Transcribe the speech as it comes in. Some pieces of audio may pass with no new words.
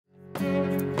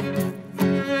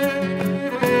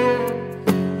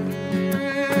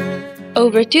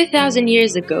Over 2,000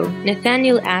 years ago,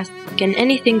 Nathanael asked, "Can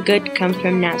anything good come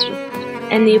from Nazareth?"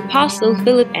 And the apostle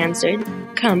Philip answered,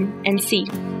 "Come and see."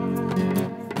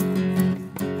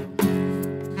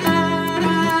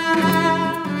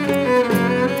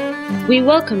 We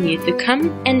welcome you to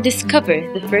come and discover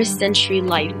the first century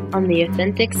life on the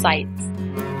authentic sites.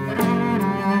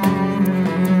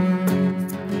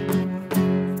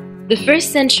 The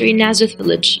first century Nazareth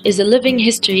Village is a living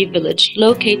history village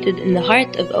located in the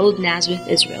heart of Old Nazareth,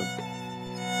 Israel.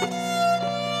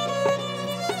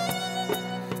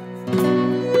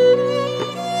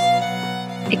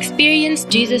 Experience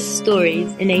Jesus'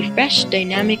 stories in a fresh,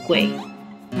 dynamic way.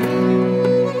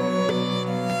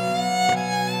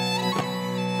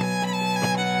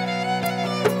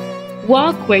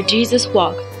 Walk where Jesus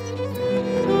walked.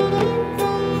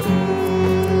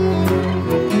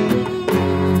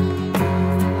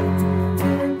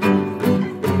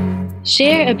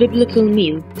 Share a biblical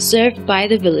meal served by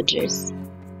the villagers.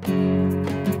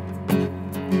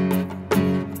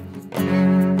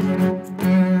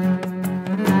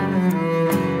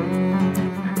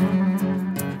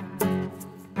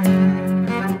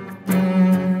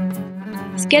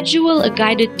 Schedule a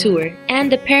guided tour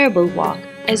and a parable walk,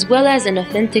 as well as an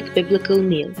authentic biblical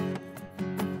meal.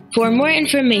 For more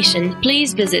information,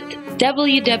 please visit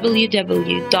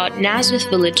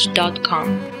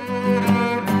www.nazarethvillage.com.